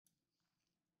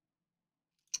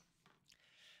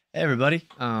Hey everybody.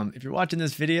 If you're watching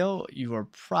this video, you are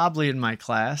probably in my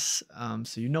class,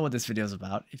 so you know what this video is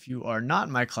about. If you are not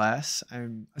in my class,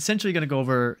 I'm essentially going to go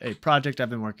over a project I've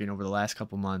been working over the last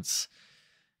couple months,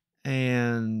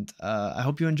 and I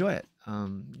hope you enjoy it.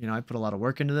 I put a lot of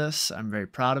work into this. I'm very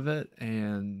proud of it,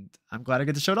 and I'm glad I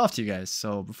get to show it off to you guys.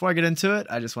 So before I get into it,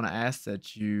 I just want to ask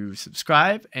that you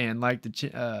subscribe and like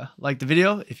the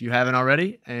video if you haven't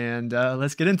already, and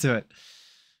let's get into it.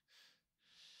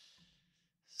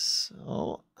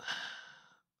 So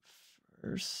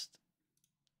first.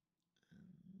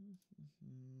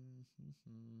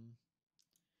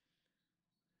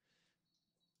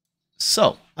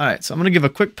 So I'm going to give a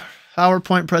quick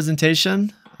PowerPoint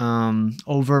presentation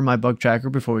over my bug tracker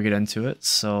before we get into it.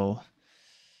 So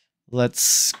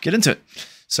let's get into it.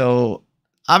 So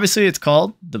obviously it's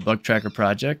called the Bug Tracker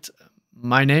Project.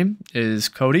 My name is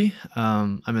Cody.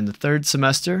 I'm in the third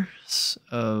semester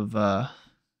of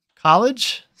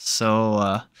college.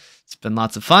 So it's been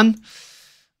lots of fun.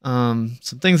 Some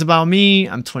things about me.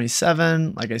 I'm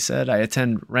 27. Like I said, I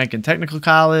attend Rankin Technical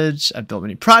College. I've built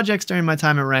many projects during my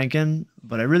time at Rankin,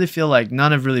 but I really feel like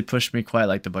none have really pushed me quite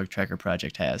like the Bug Tracker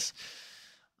project has.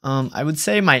 I would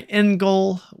say my end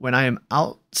goal when I am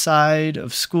outside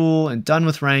of school and done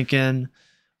with Rankin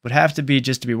would have to be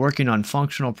just to be working on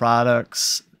functional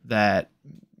products that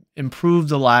improve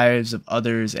the lives of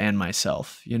others and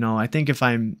myself. I think if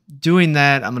I'm doing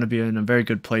that, I'm going to be in a very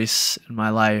good place in my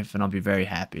life and I'll be very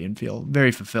happy and feel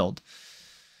very fulfilled.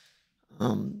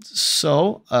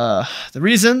 The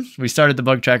reason we started the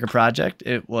Bug Tracker project,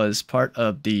 it was part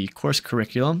of the course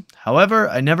curriculum. However,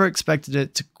 I never expected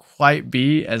it to quite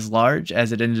be as large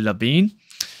as it ended up being.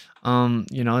 And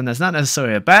that's not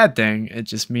necessarily a bad thing. It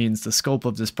just means the scope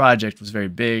of this project was very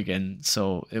big. And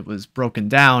so it was broken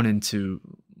down into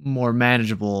more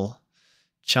manageable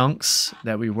chunks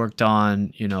that we worked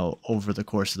on, over the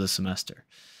course of the semester.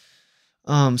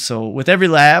 So with every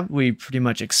lab, we pretty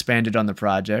much expanded on the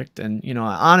project. And,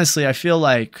 honestly, I feel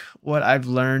like what I've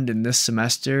learned in this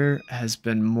semester has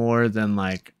been more than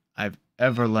like I've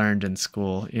ever learned in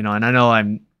school, and I know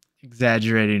I'm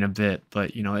exaggerating a bit,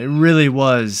 but, it really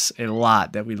was a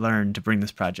lot that we learned to bring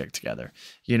this project together,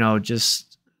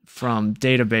 just from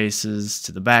databases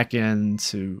to the back end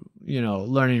to,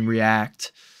 learning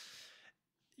React.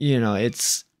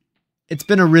 It's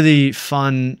been a really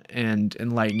fun and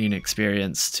enlightening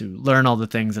experience to learn all the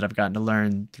things that I've gotten to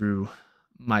learn through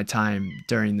my time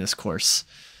during this course.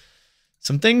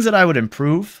 Some things that I would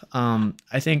improve.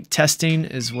 I think testing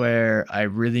is where I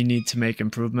really need to make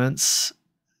improvements.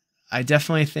 I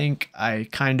definitely think I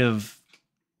kind of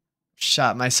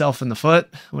shot myself in the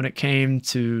foot when it came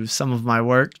to some of my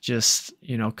work, just,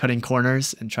 cutting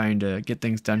corners and trying to get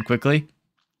things done quickly,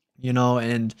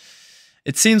 and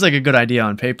it seems like a good idea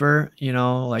on paper,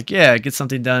 like, yeah, get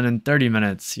something done in 30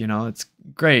 minutes, it's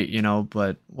great,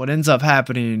 but what ends up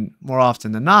happening more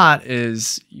often than not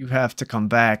is you have to come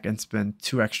back and spend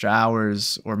 2 extra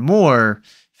hours or more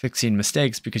fixing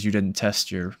mistakes because you didn't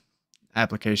test your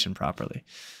application properly.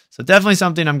 So definitely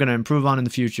something I'm going to improve on in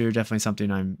the future. Definitely something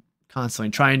I'm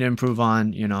constantly trying to improve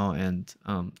on, and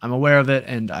I'm aware of it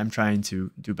and I'm trying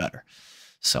to do better.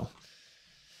 So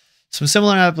some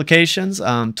similar applications.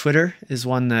 Twitter is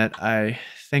one that I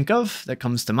think of that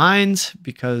comes to mind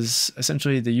because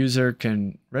essentially the user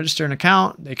can register an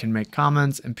account, they can make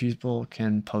comments, and people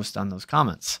can post on those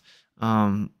comments.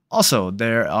 Also,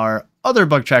 there are other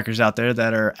bug trackers out there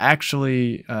that are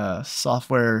actually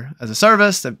software as a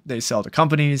service that they sell to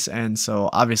companies. And so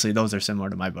obviously those are similar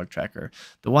to my bug tracker.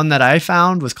 The one that I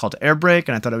found was called Airbrake,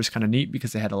 and I thought it was kind of neat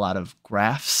because they had a lot of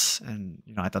graphs. And,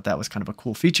 I thought that was kind of a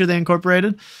cool feature they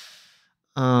incorporated.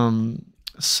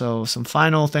 So some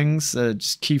final things,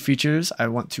 just key features I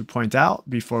want to point out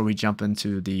before we jump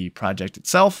into the project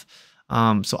itself.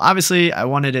 So obviously I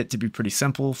wanted it to be pretty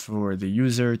simple for the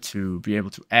user to be able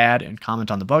to add and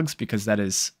comment on the bugs because that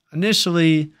is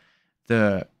initially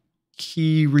the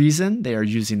key reason they are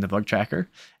using the bug tracker.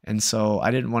 And so I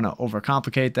didn't want to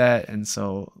overcomplicate that. And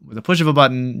so with a push of a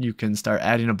button, you can start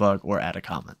adding a bug or add a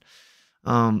comment.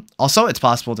 Also, it's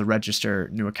possible to register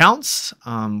new accounts.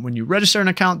 When you register an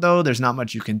account, though, there's not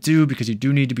much you can do because you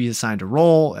do need to be assigned a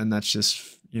role. And that's just,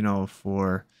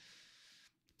 for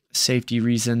safety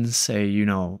reasons. Say,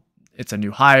 it's a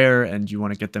new hire and you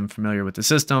want to get them familiar with the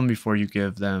system before you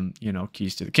give them,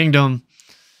 keys to the kingdom.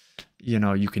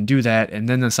 You can do that and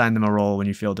then assign them a role when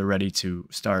you feel they're ready to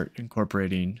start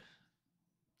incorporating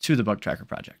to the bug tracker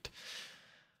project.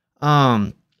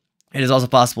 It is also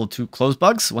possible to close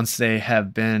bugs once they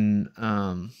have been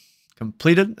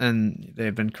completed and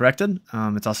they've been corrected.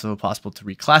 It's also possible to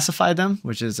reclassify them,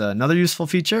 which is another useful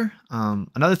feature.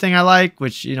 Another thing I like,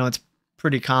 which, it's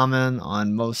pretty common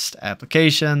on most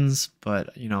applications, but,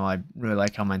 I really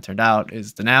like how mine turned out,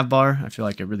 is the nav bar. I feel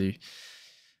like it really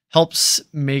helps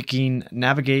making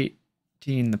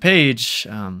navigating the page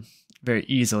very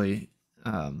easily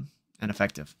and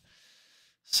effective.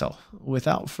 So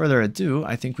without further ado,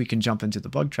 I think we can jump into the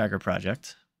bug tracker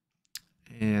project.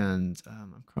 And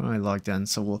I'm currently logged in.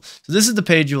 So this is the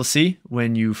page you'll see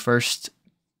when you first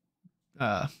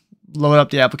load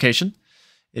up the application.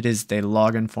 It is the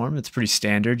login form. It's pretty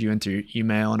standard. You enter your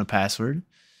email and a password.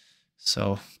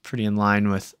 So pretty in line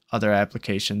with other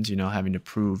applications, having to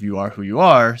prove you are who you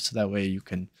are. So that way you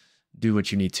can do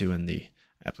what you need to in the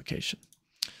application.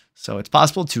 So it's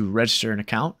possible to register an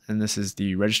account, and this is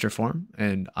the register form.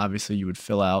 And obviously you would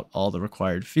fill out all the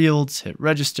required fields, hit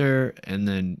register, and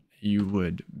then you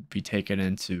would be taken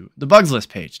into the bugs list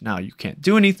page. Now you can't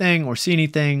do anything or see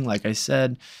anything. Like I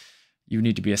said, you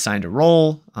need to be assigned a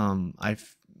role.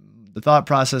 The thought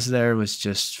process there was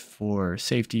just for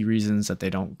safety reasons, that they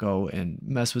don't go and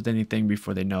mess with anything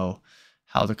before they know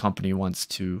how the company wants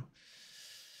to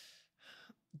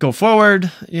go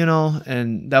forward,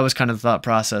 and that was kind of the thought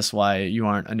process why you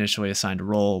aren't initially assigned a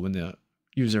role when the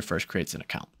user first creates an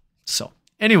account. So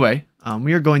anyway,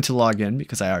 we are going to log in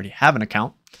because I already have an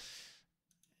account.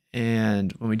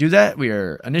 And when we do that, we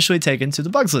are initially taken to the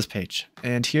bugs list page.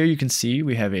 And here you can see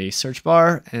we have a search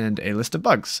bar and a list of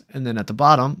bugs. And then at the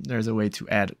bottom, there's a way to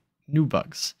add new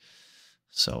bugs.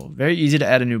 So very easy to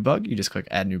add a new bug. You just click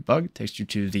add new bug, it takes you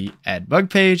to the add bug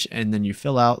page, and then you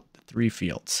fill out the 3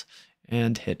 fields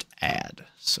and hit add.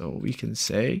 So we can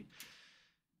say,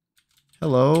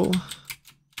 hello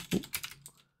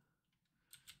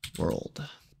world.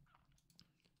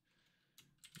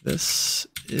 This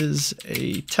is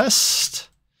a test,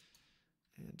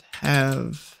 and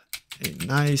have a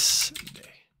nice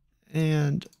day,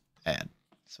 and add.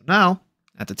 So now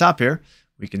at the top here,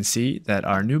 we can see that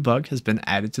our new bug has been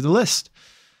added to the list.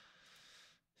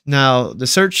 Now the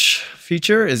search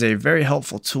feature is a very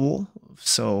helpful tool.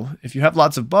 So if you have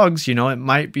lots of bugs, it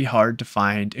might be hard to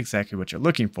find exactly what you're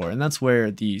looking for. And that's where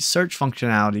the search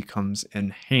functionality comes in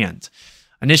hand.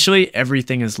 Initially,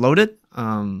 everything is loaded.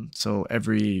 So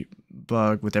every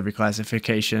bug with every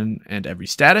classification and every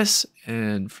status.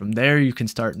 And from there, you can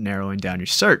start narrowing down your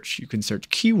search. You can search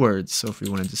keywords. So if we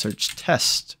wanted to search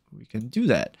test, we can do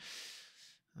that.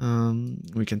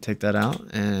 We can take that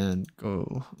out and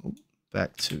go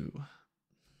back to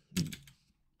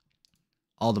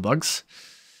all the bugs.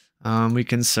 We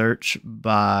can search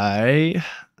by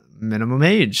minimum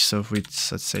age. So if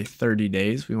let's say 30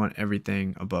 days, we want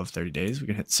everything above 30 days. We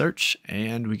can hit search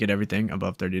and we get everything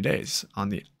above 30 days. On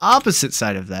the opposite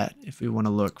side of that, if we want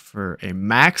to look for a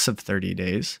max of 30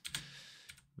 days,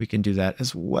 we can do that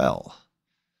as well.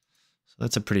 So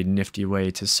that's a pretty nifty way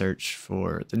to search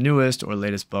for the newest or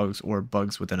latest bugs or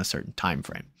bugs within a certain time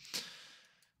frame.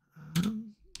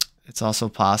 It's also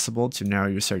possible to narrow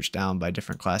your search down by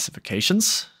different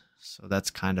classifications. So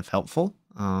that's kind of helpful.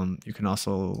 You can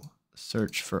also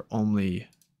search for only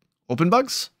open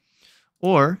bugs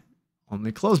or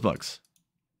only closed bugs,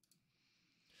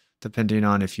 depending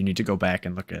on if you need to go back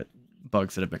and look at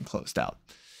bugs that have been closed out.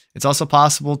 It's also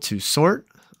possible to sort.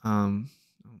 Well,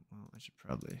 I should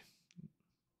probably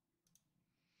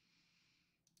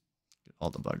get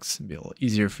all the bugs and be a little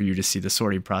easier for you to see the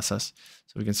sorting process.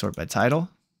 So we can sort by title,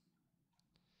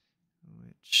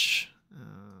 which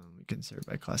we can sort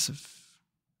by classification.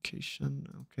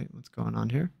 Okay, what's going on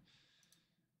here?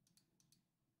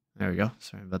 There we go.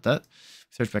 Sorry about that.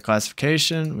 Search by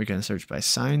classification. We can search by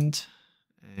signed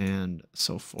and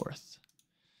so forth.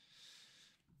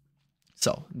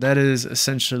 So that is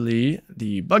essentially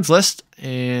the bugs list.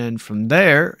 And from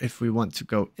there, if we want to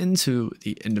go into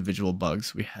the individual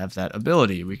bugs, we have that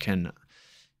ability. We can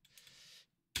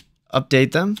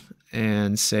update them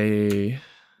and say,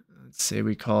 let's say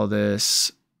we call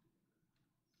this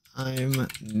I'm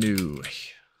new.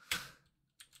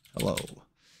 Hello.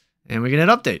 And we can hit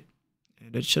update.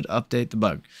 And it should update the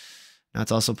bug. Now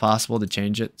it's also possible to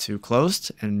change it to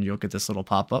closed, and you'll get this little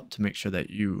pop-up to make sure that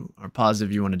you are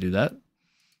positive you want to do that.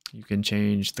 You can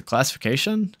change the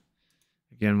classification,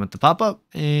 again with the pop-up,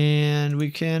 and we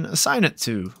can assign it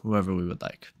to whoever we would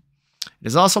like. It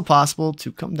is also possible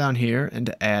to come down here and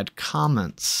to add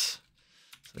comments.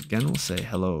 So again, we'll say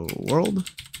hello world,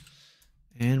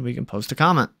 and we can post a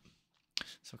comment.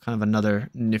 So kind of another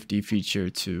nifty feature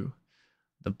to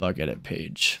the bug edit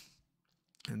page.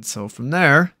 And so from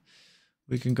there,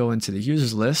 we can go into the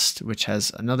users list, which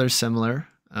has another similar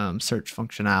search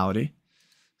functionality.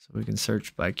 So we can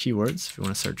search by keywords. If you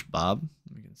want to search Bob,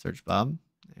 we can search Bob,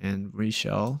 and we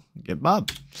shall get Bob.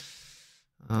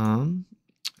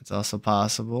 It's also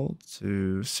possible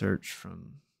to search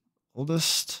from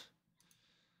oldest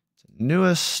to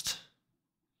newest,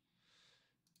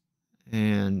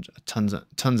 and tons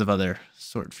of other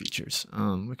sort features.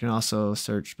 We can also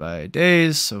search by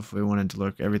days. So if we wanted to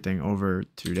look everything over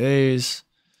 2 days,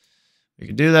 we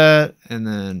could do that, and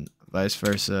then vice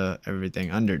versa,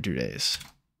 everything under 2 days.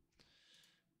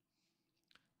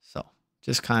 So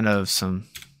just kind of some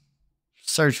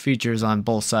search features on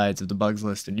both sides of the bugs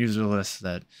list and user list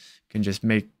that can just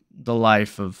make the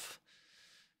life of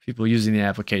people using the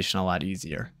application a lot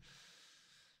easier.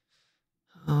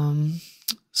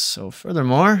 So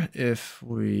furthermore, if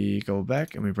we go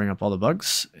back and we bring up all the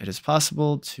bugs, it is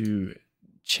possible to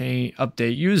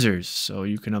update users. So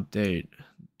you can update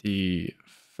the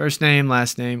first name,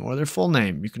 last name, or their full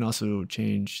name. You can also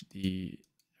change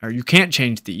you can't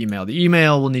change the email. The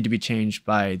email will need to be changed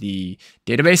by the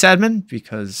database admin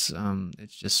because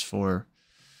it's just for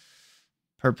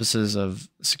purposes of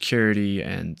security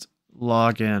and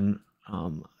login.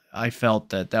 I felt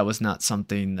that was not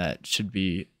something that should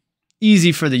be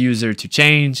easy for the user to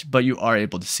change, but you are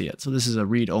able to see it. So this is a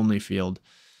read-only field,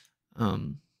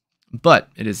 but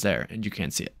it is there and you can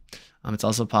see it. It's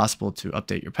also possible to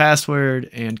update your password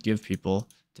and give people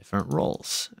different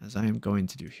roles, as I am going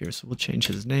to do here. So we'll change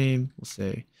his name. We'll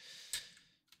say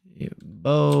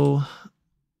Bo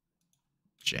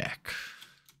Jack.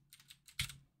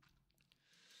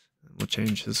 We'll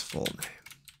change his full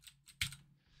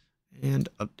name and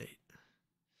update.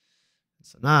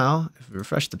 So now, if we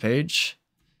refresh the page,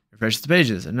 refresh the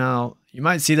pages, and now you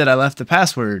might see that I left the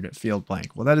password field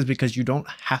blank. Well, that is because you don't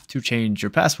have to change your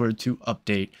password to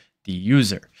update the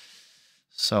user.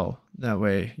 So that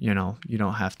way, you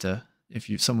don't have to,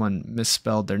 if someone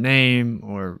misspelled their name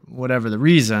or whatever the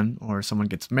reason, or someone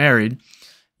gets married,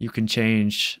 you can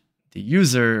change the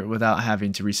user without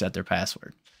having to reset their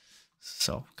password.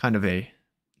 So kind of a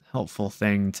helpful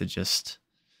thing to just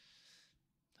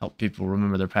help people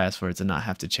remember their passwords and not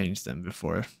have to change them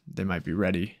before they might be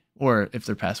ready, or if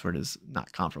their password is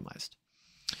not compromised.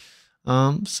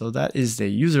 So that is the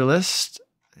user list,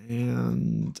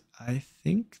 and I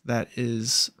think that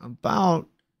is about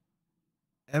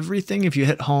everything. If you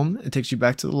hit home, it takes you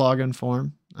back to the login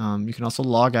form. You can also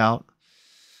log out.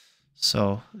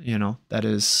 So, that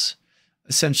is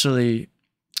essentially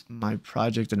my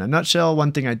project in a nutshell.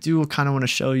 One thing I do kind of want to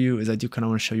show you is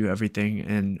everything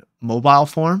in mobile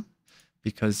form,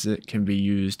 because it can be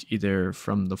used either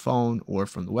from the phone or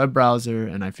from the web browser.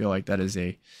 And I feel like that is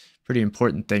a pretty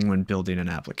important thing when building an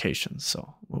application.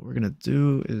 So what we're going to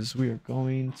do is we are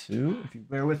going to, if you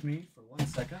bear with me for 1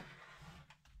 second.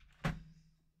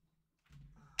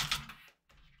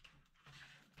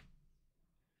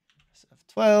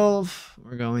 F12,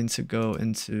 we're going to go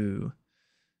into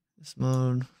this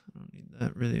mode. I don't need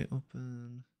that really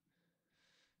open.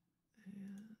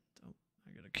 And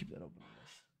I gotta keep that open.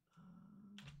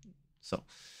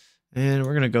 And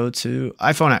we're gonna go to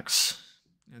iPhone X.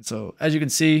 And so as you can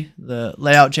see, the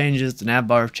layout changes, the nav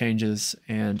bar changes,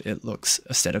 and it looks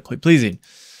aesthetically pleasing.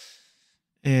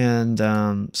 And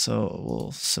so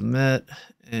we'll submit,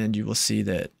 and you will see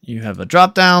that you have a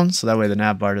drop down, so that way the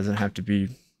nav bar doesn't have to be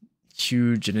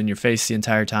huge and in your face the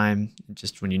entire time,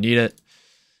 just when you need it.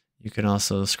 You can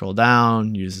also scroll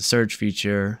down, use the search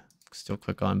feature, still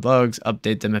click on bugs,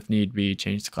 update them if need be,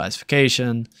 change the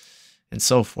classification, and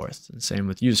so forth. And same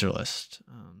with user list.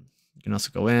 You can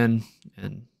also go in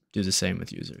and do the same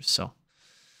with users. So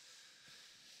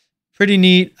pretty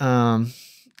neat. I'm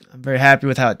very happy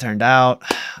with how it turned out.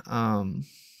 I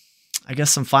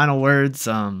guess some final words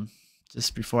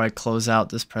just before I close out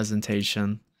this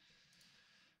presentation,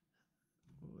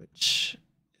 which,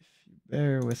 if you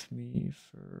bear with me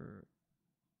for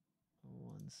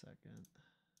 1 second.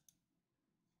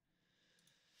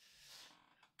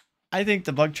 I think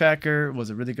the bug tracker was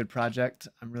a really good project.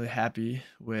 I'm really happy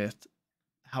with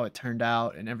how it turned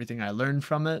out and everything I learned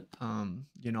from it.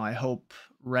 I hope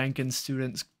Ranken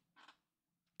students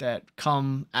that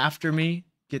come after me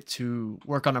get to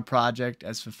work on a project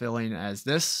as fulfilling as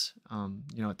this.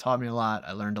 It taught me a lot.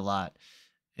 I learned a lot.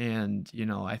 And,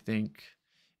 I think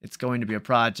it's going to be a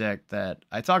project that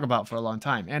I talk about for a long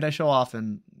time and I show off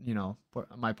in,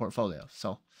 my portfolio.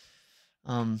 So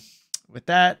with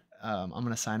that, I'm going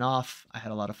to sign off. I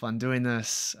had a lot of fun doing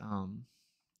this.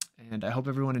 And I hope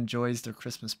everyone enjoys their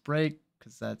Christmas break,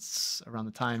 because that's around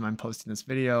the time I'm posting this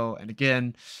video. And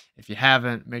again, if you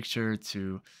haven't, make sure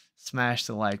to smash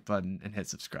the like button and hit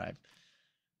subscribe.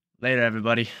 Later,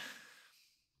 everybody.